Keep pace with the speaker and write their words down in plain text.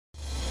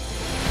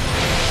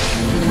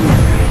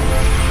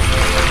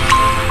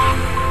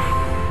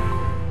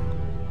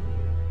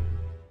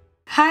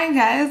Hi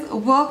guys,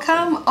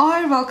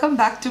 welcome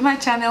back to my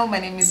channel. My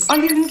name is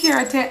Olive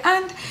Nkirate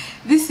and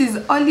this is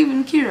Olive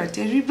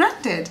Nkirate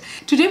Rebranded.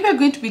 Today we are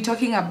going to be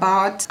talking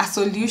about a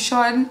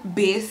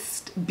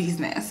solution-based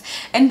business.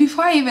 And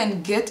before I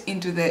even get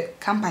into the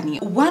company,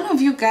 one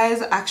of you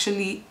guys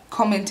actually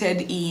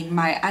commented in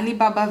my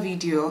ALIBABA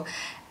video,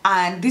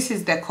 and this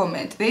is the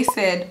comment. They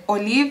said,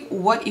 Olive,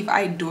 what if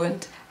I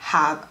don't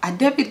have a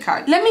debit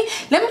card? Let me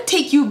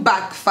take you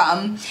back,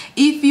 fam.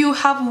 If you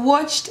have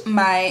watched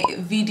my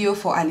video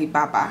for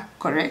Alibaba,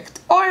 correct,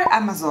 or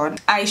Amazon,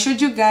 I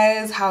showed you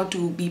guys how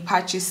to be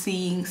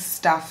purchasing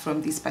stuff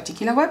from these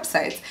particular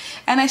websites,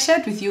 and I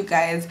shared with you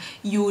guys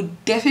you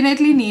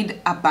definitely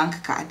need a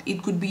bank card.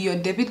 It could be your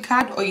debit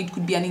card or it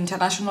could be an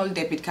international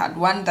debit card,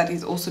 one that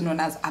is also known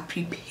as a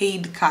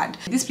prepaid card.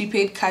 This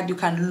prepaid card, you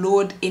can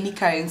load any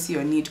currency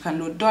on it. You can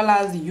load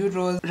dollars,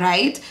 euros,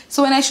 right?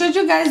 So when I showed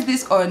you guys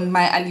this on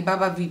my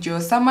Alibaba video,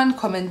 someone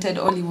commented,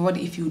 Olive, what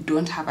if you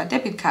don't have a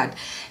debit card?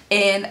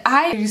 And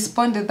I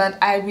responded that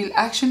I will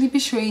actually be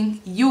showing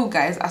you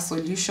guys a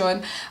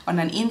solution on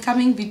an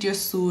incoming video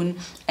soon,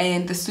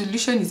 and the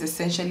solution is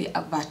essentially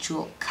a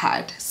virtual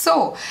card.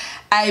 So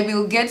I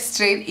will get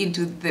straight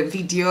into the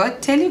video,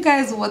 tell you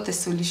guys what the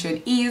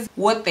solution is,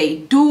 what they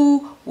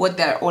do, what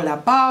they're all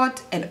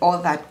about, and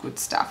all that good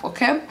stuff.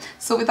 Okay,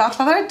 so without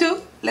further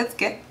ado, let's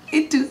get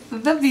into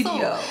the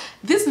video. So,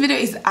 this video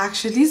is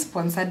actually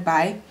sponsored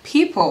by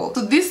Pyypl.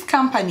 So this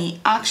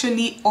company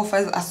actually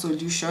offers a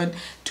solution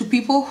to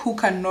people who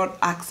cannot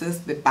access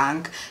the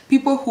bank,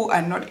 people who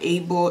are not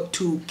able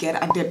to get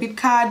a debit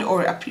card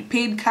or a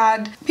prepaid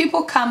card.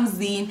 Pyypl comes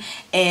in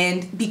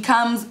and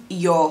becomes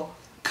your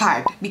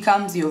card,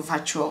 becomes your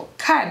virtual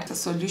card. It's a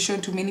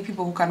solution to many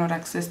people who cannot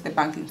access the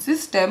banking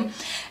system,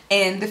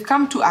 and they've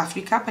come to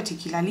Africa,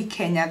 particularly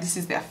Kenya. This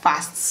is their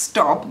first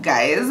stop,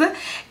 guys,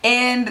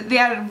 and they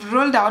have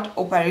rolled out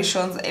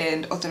operations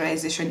and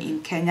authorization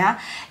in Kenya,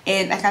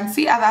 and I can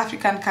see other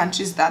African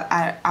countries that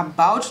are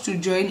about to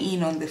join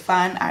in on the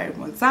fun are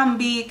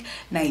Mozambique,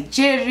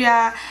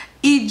 Nigeria,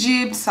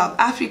 Egypt, South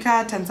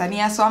Africa,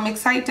 Tanzania. So I'm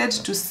excited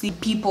to see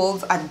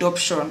Pyypl's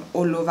adoption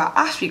all over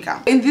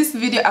Africa. In this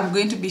video, I'm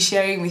going to be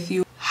sharing with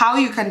you how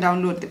you can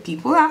download the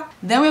Pyypl app.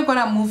 Then we're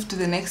gonna move to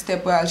the next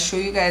step where I'll show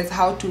you guys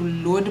how to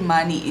load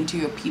money into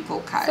your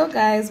Pyypl card. So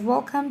guys,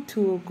 welcome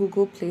to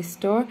Google Play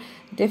Store.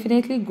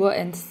 Definitely go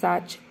and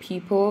search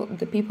Pyypl.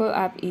 The Pyypl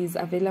app is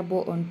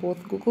available on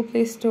both Google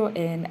Play Store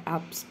and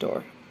App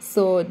Store.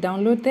 So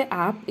download the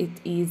app. It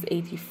is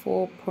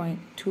 84.25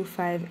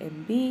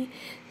 MB.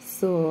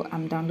 So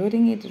I'm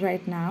downloading it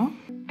right now.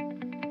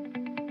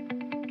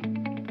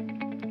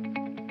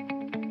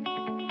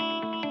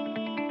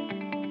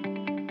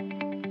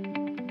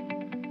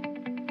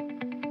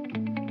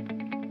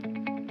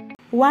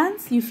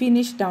 Once you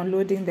finish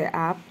downloading the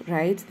app,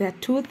 right, there are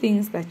two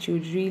things that you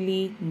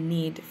really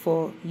need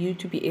for you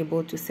to be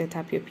able to set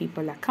up your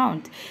Pyypl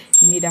account.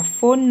 You need a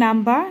phone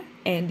number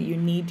and you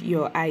need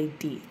your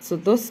ID. So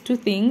those two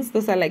things,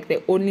 those are like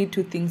the only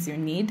two things you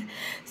need.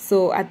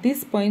 So at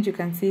this point, you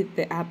can see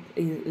the app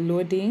is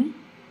loading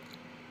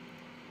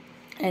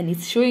and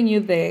it's showing you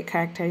the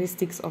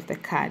characteristics of the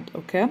card.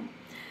 Okay,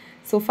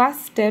 so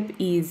first step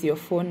is your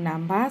phone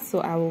number. So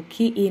I will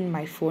key in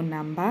my phone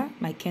number,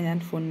 my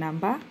Kenyan phone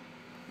number.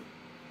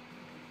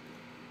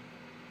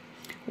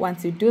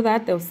 Once you do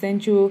that, they'll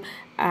send you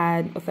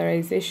an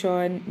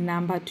authorization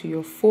number to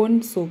your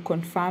phone. So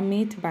confirm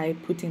it by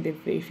putting the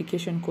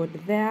verification code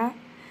there.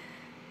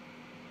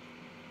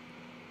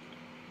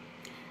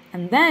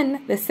 And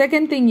then the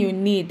second thing you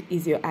need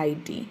is your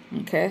ID.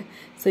 Okay,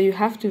 so you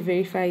have to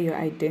verify your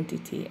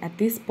identity. At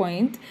this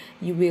point,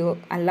 you will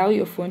allow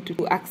your phone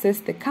to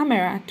access the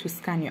camera to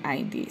scan your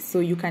ID.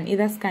 So you can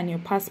either scan your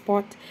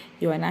passport,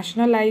 your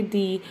national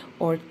ID,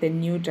 or the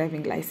new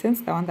driving license,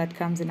 the one that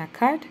comes in a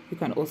card. You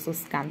can also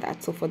scan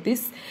that. So for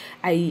this,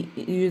 I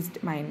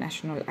used my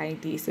national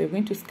ID. So you're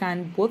going to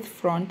scan both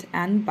front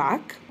and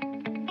back.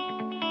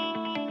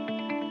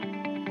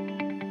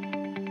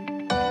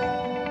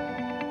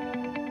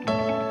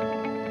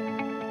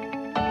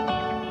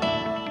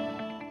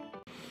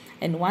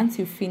 And once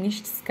you've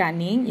finished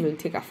scanning, you'll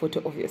take a photo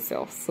of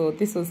yourself. So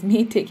this was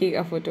me taking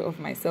a photo of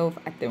myself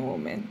at the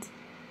moment.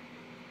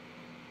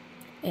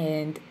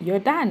 And you're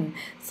done.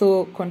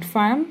 So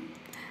confirm.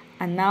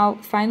 And now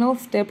final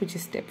step, which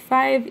is step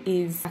 5,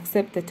 is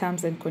accept the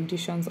terms and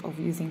conditions of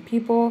using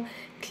Pyypl.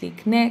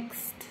 Click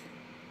next.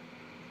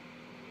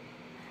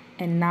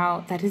 And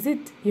now that is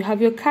it. You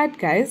have your card,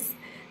 guys.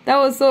 That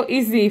was so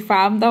easy,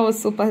 fam. That was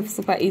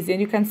super easy.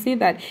 And you can see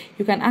that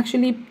you can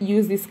actually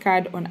use this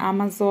card on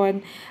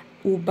Amazon,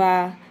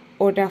 Uber,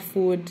 Order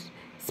Food,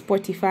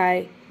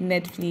 Spotify,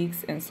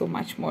 Netflix, and so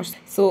much more.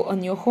 So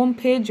on your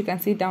homepage, you can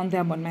see down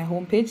there on my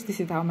homepage, this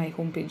is how my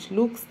homepage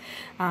looks.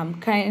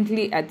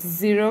 Currently at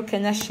 0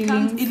 Kenya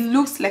shillings. It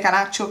looks like an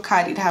actual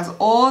card. It has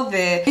all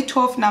the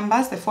 12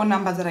 numbers, the phone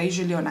numbers that are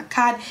usually on a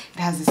card. It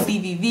has a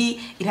CVV,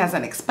 it has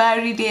an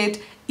expiry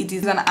date, it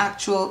is an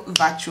actual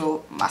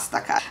virtual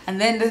Mastercard. And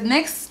then the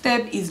next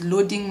step is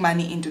loading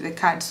money into the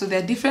card. So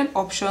there are different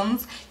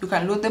options. You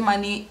can load the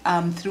money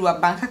through a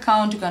bank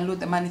account, you can load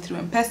the money through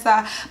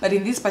Mpesa, but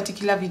in this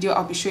particular video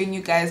I'll be showing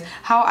you guys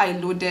how I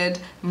loaded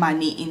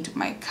money into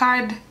my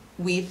card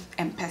with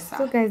Mpesa.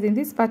 So guys, in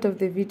this part of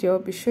the video I'll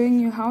be showing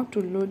you how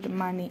to load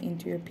money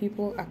into your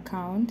Pyypl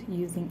account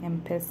using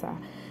Mpesa.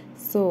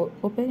 So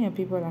open your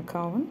Pyypl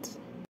account.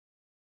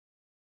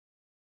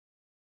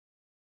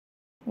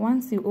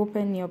 Once you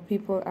open your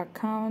Pyypl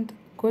account,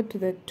 go to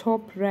the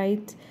top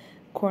right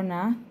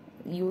corner,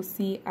 you'll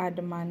see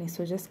add money.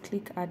 So just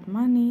click add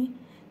money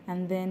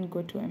and then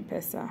go to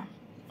Mpesa.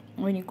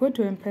 When you go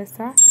to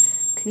Mpesa,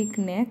 click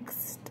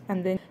next,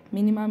 and then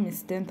minimum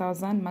is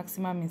 10,000,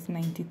 maximum is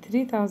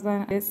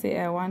 93,000. Let's say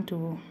I want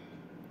to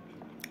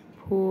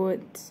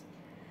put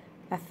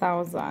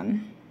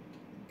 1,000.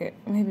 Okay,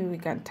 maybe we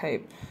can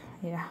type,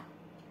 yeah.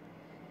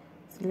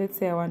 So let's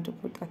say I want to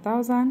put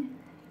 1,000.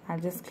 I'll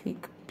just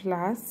click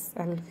plus,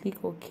 I'll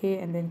click OK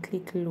and then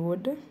click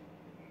load.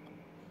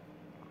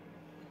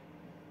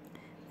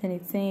 And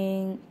it's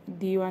saying,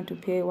 do you want to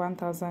pay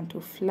 1,000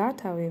 to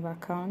flat, however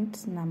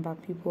account number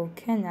Pyypl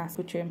Kenya?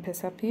 Put your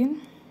Mpesa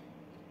pin.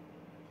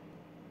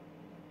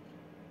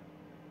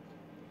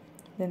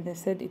 Then they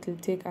said it will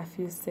take a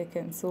few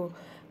seconds. So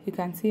you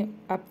can see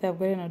up there I've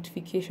got a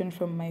notification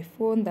from my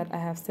phone that I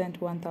have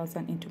sent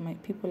 1,000 into my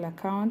Pyypl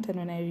account, and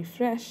when I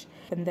refresh,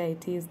 and there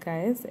it is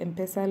guys,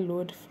 Mpesa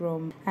load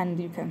from, and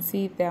you can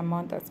see the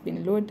amount that's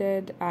been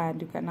loaded, and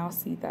you can now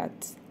see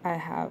that I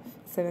have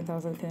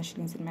 7,010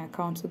 shillings in my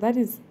account. So that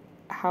is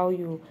how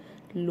you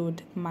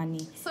load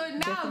money. So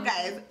now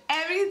guys,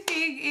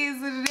 everything is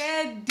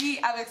ready.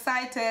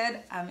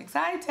 I'm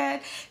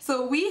excited.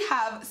 So we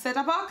have set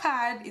up our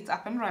card, it's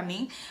up and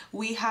running.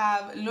 We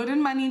have loaded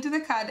money into the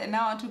card, and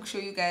now I want to show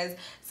you guys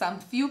some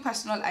few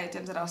personal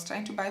items that I was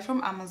trying to buy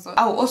from Amazon.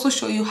 I will also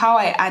show you how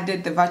I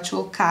added the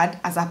virtual card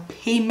as a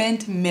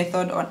payment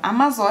method on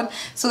Amazon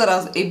so that I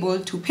was able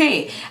to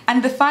pay.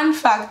 And the fun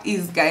fact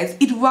is guys,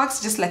 it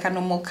works just like a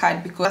normal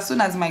card, because as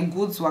soon as my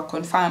goods were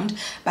confirmed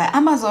by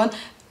Amazon,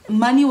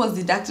 money was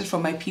deducted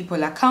from my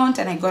Pyypl account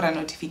and I got a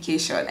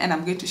notification, and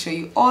I'm going to show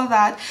you all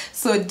that.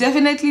 So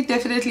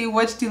definitely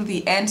watch till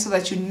the end so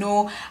that you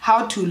know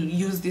how to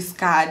use this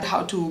card,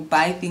 how to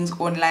buy things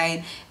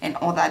online and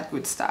all that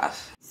good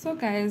stuff. So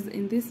guys,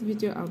 in this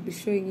video I'll be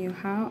showing you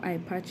how I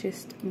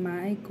purchased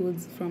my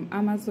goods from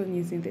Amazon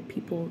using the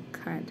Pyypl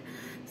card.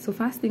 So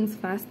first things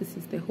first, this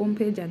is the home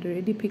page. I'd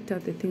already picked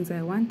out the things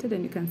I wanted,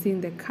 and you can see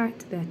in the cart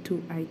there are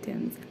 2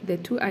 items. The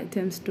 2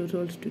 items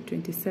totaled to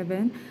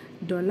 $27.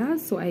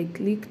 So I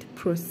clicked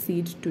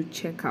proceed to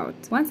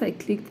checkout. Once I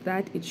clicked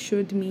that, it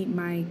showed me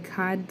my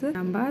card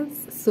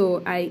numbers.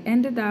 So I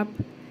ended up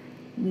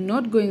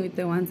not going with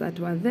the ones that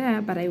were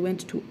there, but I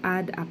went to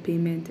add a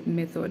payment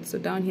method. So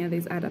down here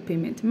there's add a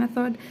payment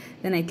method.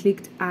 Then I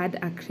clicked add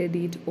a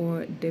credit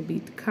or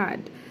debit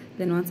card.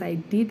 Then once I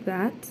did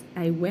that,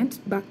 I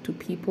went back to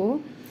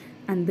Pyypl,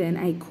 and then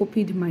I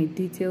copied my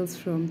details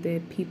from the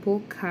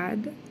Pyypl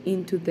card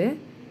into the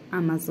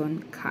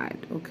Amazon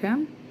card.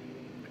 Okay,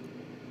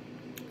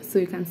 so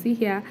you can see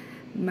here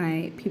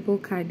my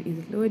Pyypl card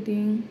is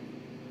loading,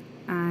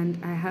 and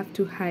I have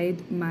to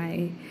hide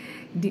my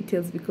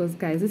details because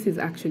guys, this is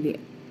actually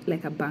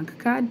like a bank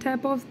card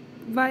type of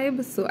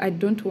vibe, so I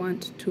don't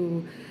want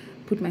to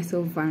put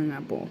myself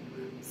vulnerable.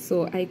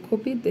 So I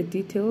copied the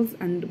details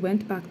and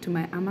went back to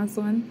my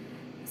Amazon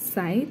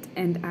site,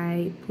 and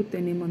I put the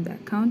name on the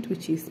account,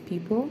 which is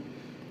Pyypl,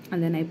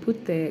 and then I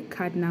put the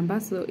card number.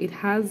 So it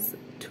has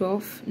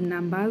 12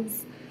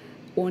 numbers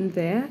on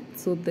there,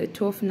 so the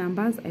 12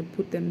 numbers I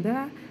put them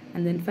there,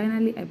 and then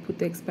finally I put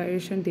the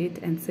expiration date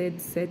and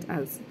said set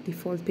as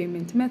default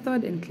payment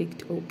method and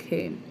clicked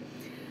OK.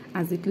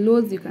 As it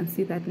loads, you can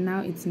see that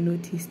now it's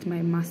noticed my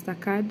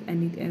Mastercard,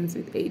 and it ends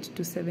with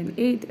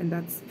 8278, and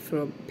that's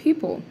from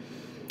Pyypl.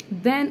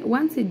 Then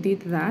once it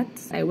did that,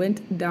 I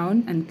went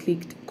down and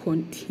clicked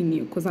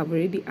continue because I've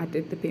already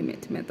added the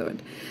payment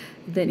method.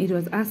 Then it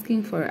was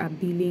asking for a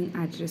billing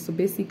address, so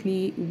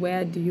basically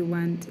where do you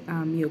want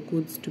your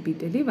goods to be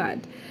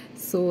delivered.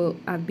 So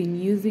I've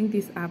been using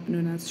this app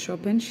known as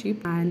Shop and Ship,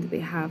 and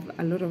they have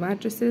a lot of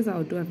addresses.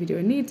 I'll do a video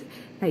on it.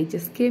 I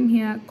just came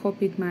here,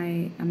 copied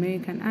my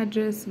American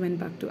address, went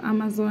back to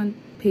Amazon,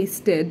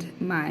 pasted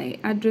my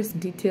address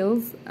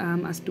details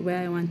as to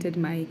where I wanted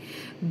my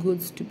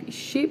goods to be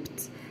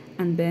shipped,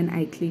 and then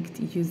I clicked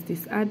use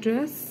this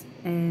address,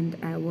 and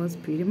I was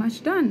pretty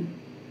much done.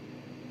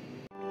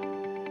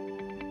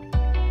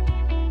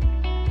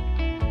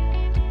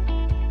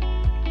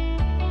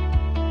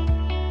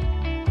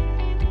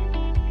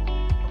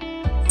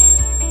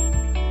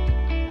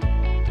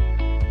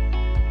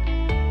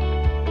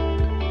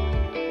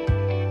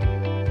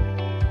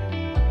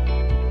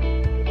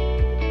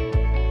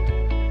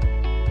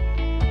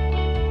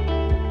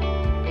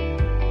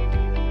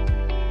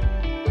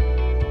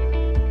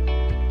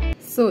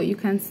 So you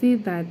can see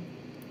that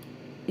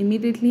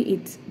immediately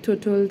it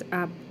totaled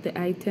up the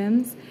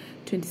items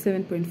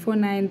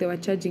 27.49. They were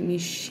charging me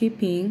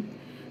shipping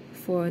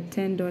for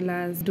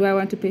 $10. Do I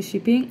want to pay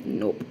shipping?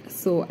 Nope.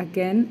 So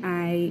again,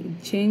 I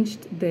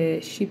changed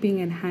the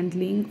shipping and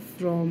handling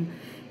from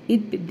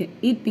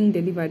it being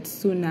delivered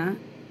sooner,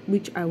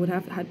 which I would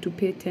have had to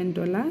pay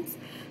 $10.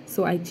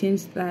 So I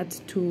changed that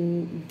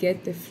to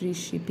get the free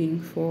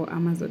shipping for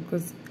Amazon,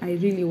 because I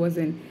really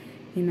wasn't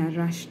in a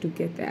rush to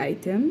get the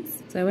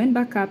items. So I went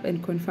back up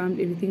and confirmed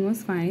everything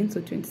was fine.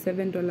 So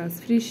 $27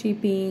 free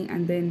shipping,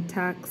 and then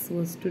tax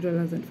was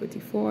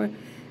 $2.44,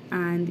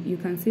 and you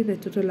can see the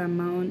total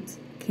amount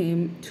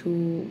came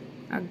to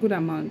a good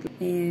amount,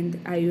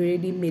 and I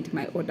already made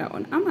my order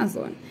on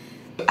Amazon.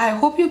 I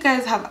hope you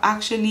guys have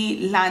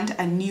actually learned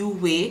a new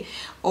way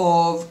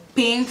of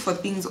paying for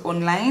things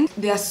online.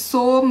 There are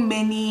so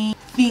many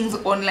things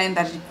online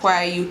that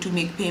require you to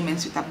make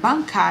payments with a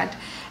bank card,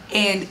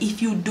 and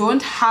if you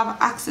don't have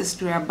access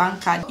to a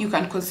bank card, you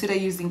can consider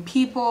using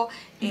Pyypl.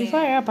 Before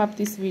I wrap up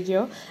this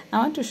video, I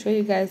want to show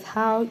you guys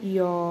how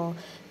your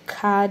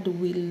card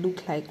will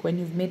look like when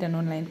you've made an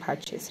online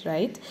purchase,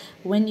 right?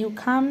 When you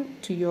come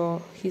to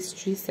your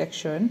history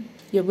section,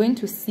 you're going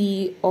to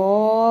see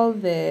all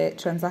the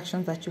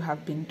transactions that you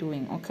have been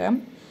doing, okay?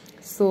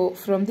 So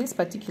from this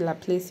particular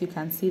place, you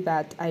can see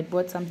that I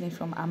bought something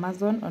from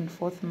Amazon on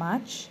 4th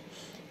March,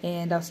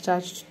 and I was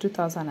charged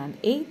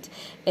 2008,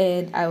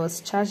 and I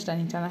was charged an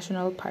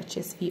international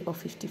purchase fee of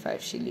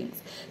 55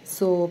 shillings.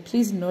 So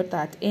please note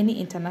that any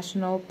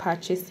international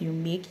purchase you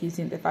make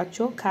using the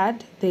virtual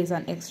card, there is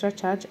an extra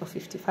charge of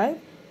 55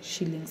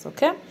 shillings.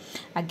 Okay,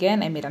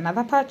 again, I made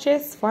another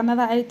purchase for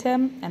another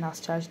item and I was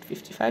charged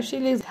 55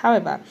 shillings.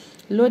 However,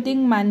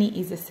 loading money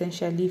is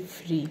essentially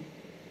free.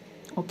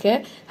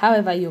 Okay,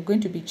 however, you're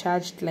going to be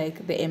charged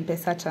like the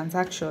Mpesa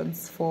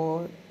transactions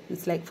for,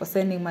 it's like for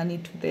sending money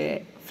to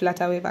the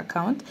Flutterwave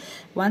account.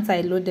 Once I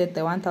loaded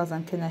the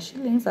 1000 Kenya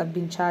shillings, I've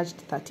been charged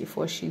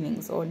 34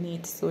 shillings on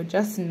it. So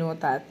just know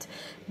that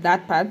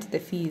that part, the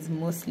fee is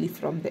mostly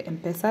from the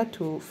Mpesa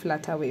to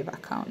Flutterwave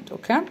account.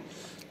 Okay,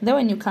 then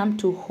when you come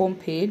to home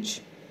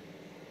page,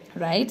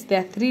 right,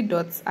 there are 3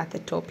 dots at the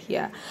top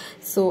here.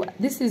 So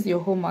this is your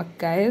homework,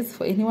 guys.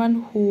 For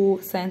anyone who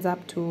signs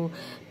up to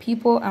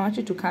Pyypl, I want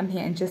you to come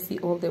here and just see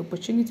all the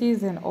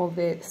opportunities and all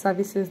the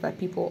services that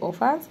Pyypl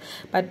offers.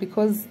 But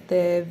because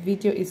the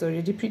video is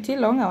already pretty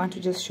long, I want to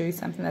just show you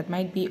something that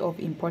might be of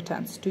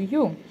importance to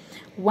you.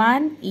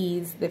 One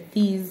is the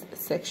fees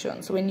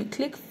section. So when you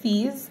click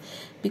fees,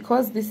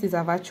 because this is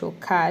a virtual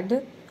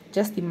card,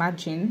 just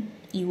imagine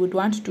you would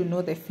want to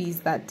know the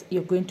fees that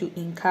you're going to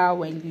incur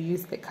when you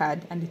use the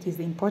card, and it is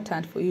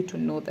important for you to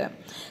know them.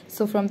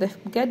 So from the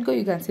get-go,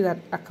 you can see that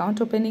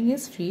account opening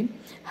is free.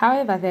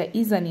 However, there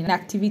is an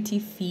inactivity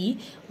fee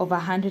of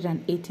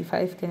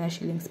 185 Kenya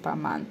shillings per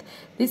month.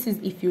 This is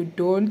if you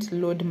don't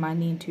load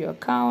money into your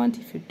account,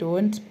 if you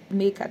don't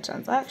make a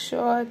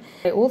transaction.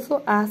 I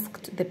also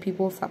asked the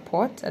Pyypl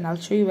support, and I'll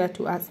show you where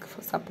to ask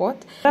for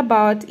support,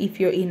 about if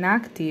you're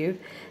inactive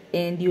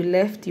and you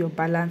left your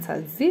balance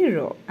at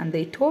 0, and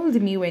they told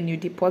me when you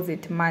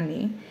deposit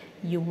money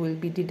you will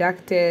be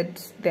deducted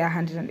the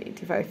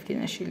 185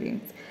 Kenya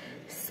shillings.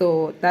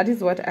 So that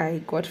is what I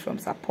got from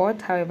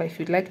support. However, if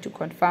you'd like to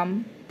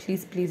confirm,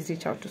 please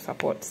reach out to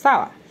support.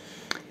 Sawa.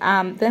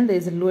 Then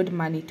there's load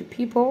money to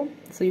Pyypl.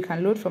 So you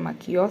can load from a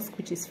kiosk,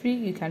 which is free.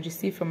 You can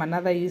receive from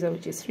another user,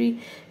 which is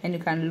free, and you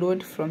can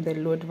load from the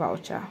load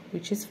voucher,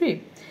 which is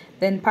free.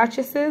 Then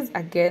purchases,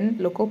 again,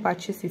 local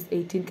purchase is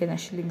 18 Kenya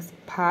shillings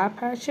per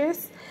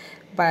purchase,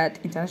 but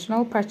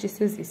international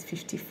purchases is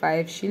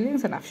 55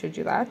 shillings, and I've showed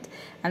you that.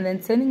 And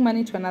then sending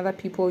money to another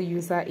Pyypl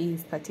user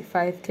is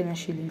 35 Kenya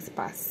shillings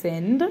per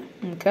send.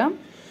 Okay,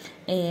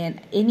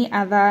 and any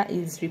other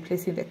is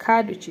replacing the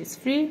card, which is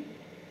free,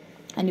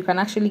 and you can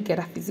actually get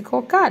a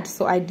physical card.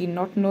 So I did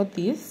not know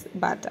this,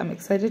 but I'm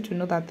excited to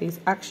know that there's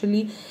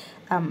actually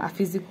a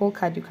physical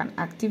card you can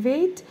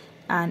activate,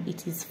 and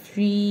it is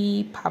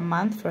free per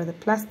month for the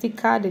plastic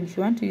card. And if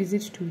you want to use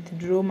it to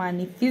withdraw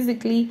money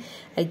physically,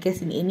 I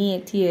guess in any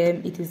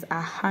ATM, it is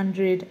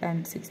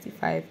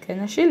 165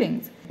 Kenya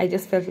shillings. I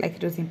just felt like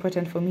it was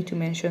important for me to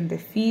mention the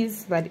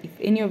fees, so that if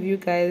any of you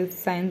guys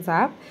signs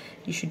up,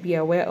 you should be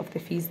aware of the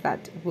fees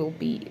that will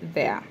be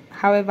there.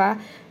 However,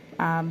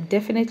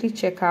 definitely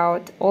check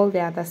out all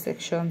the other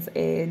sections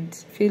and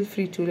feel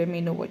free to let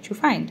me know what you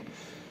find.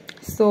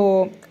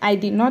 So I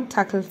did not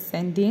tackle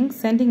sending.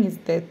 Sending is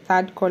the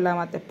 3rd column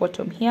at the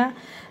bottom here.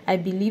 I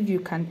believe you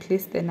can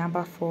place the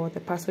number for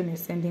the person you're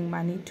sending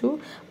money to,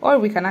 or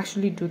we can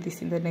actually do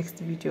this in the next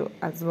video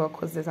as well,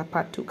 because there's a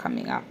part 2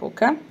 coming up.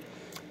 Okay,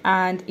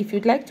 and if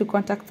you'd like to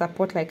contact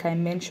support, like I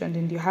mentioned,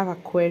 and you have a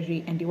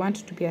query and you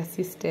want to be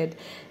assisted,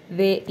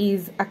 there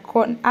is a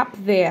up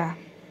there,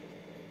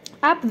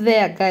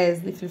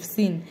 guys. If you've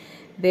seen,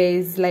 there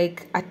is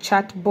like a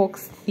chat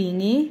box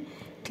thingy.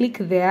 Click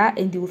there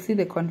and you'll see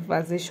the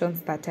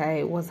conversations that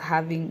I was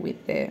having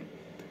with the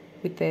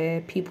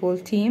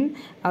Pyypl team.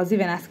 I was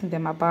even asking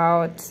them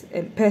about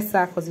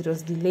Mpesa because it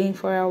was delaying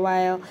for a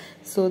while.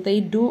 So they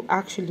do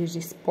actually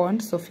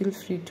respond. So feel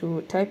free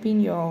to type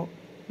in your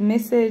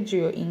message,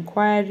 your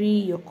inquiry,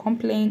 your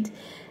complaint,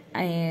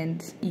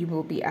 and you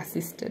will be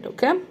assisted.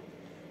 Okay.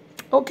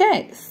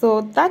 Okay,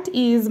 so that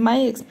is my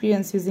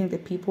experience using the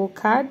Pyypl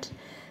Card.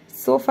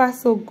 So far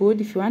so good.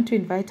 If you want to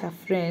invite a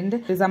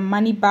friend, there's a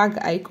money bag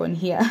icon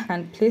here,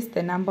 and place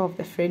the number of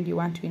the friend you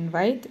want to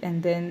invite,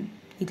 and then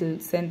it'll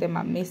send them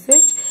a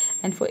message.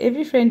 And for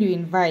every friend you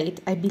invite,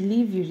 I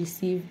believe you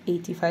receive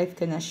 85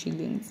 Kenya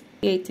shillings.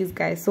 Here it is,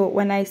 guys. So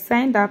when I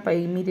signed up, I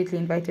immediately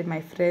invited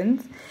my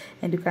friends,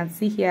 and you can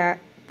see here,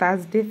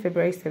 Thursday,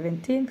 February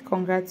 17th,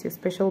 congrats, your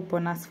special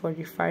bonus for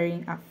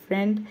referring a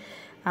friend.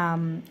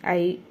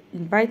 I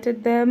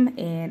invited them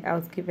and I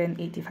was given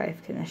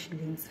 85 Kenya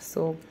shillings.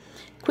 So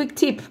quick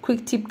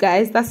tip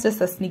guys, that's just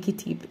a sneaky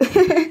tip.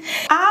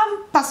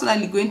 I'm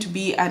personally going to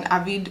be an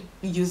avid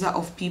user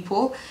of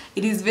Pyypl.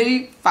 It is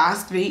very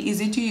fast, very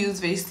easy to use,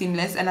 very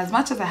seamless, and as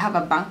much as I have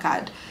a bank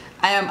card,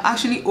 I am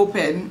actually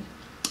open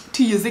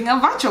to using a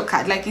virtual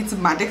card. Like, it's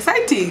mad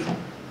exciting.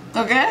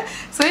 Okay,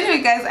 so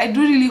anyway guys, I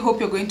do really hope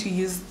you're going to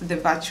use the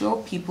virtual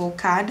Pyypl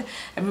Card.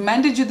 I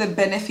reminded you the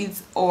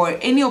benefits, or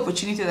any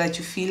opportunity that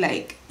you feel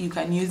like you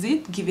can use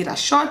it, give it a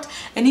shot.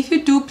 And if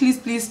you do,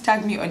 please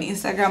tag me on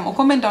Instagram or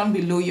comment down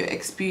below your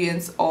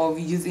experience of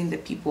using the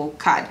Pyypl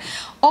Card.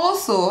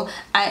 Also,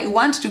 I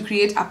want to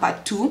create a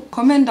part 2.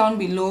 Comment down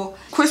below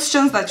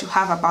questions that you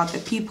have about the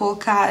Pyypl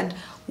Card.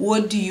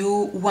 What do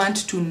you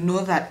want to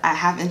know that I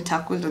haven't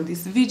tackled on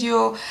this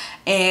video,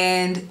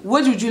 and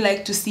what would you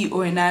like to see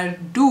ONR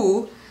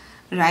do,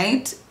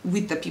 right,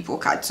 with the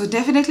Pyypl Card? So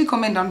definitely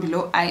comment down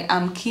below. I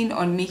am keen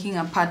on making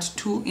a part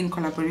 2 in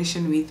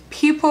collaboration with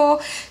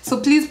Pyypl.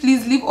 So please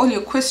leave all your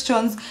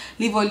questions,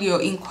 leave all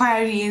your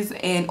inquiries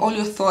and all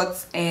your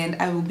thoughts,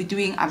 and I will be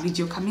doing a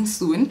video coming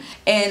soon,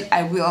 and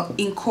I will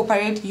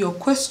incorporate your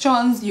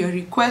questions, your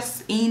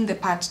requests in the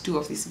part 2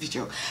 of this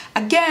video.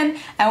 Again,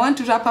 I want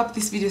to wrap up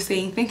this video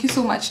saying thank you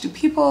so much to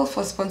Pyypl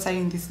for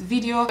sponsoring this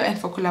video and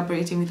for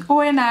collaborating with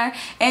ONR,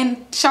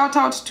 and shout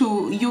out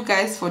to you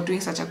guys for doing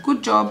such a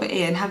good job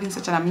and having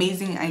such an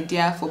amazing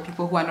idea for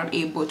people who are not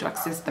able to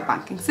access the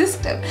banking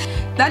system.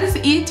 That is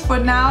it for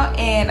now,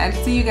 and I'll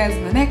see you guys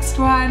in the next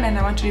one. And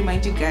I want to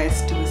remind you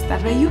guys to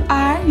start where you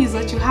are, use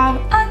what you have,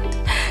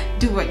 and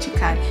do what you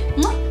can.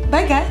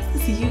 Bye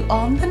guys, see you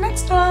on the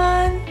next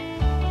one.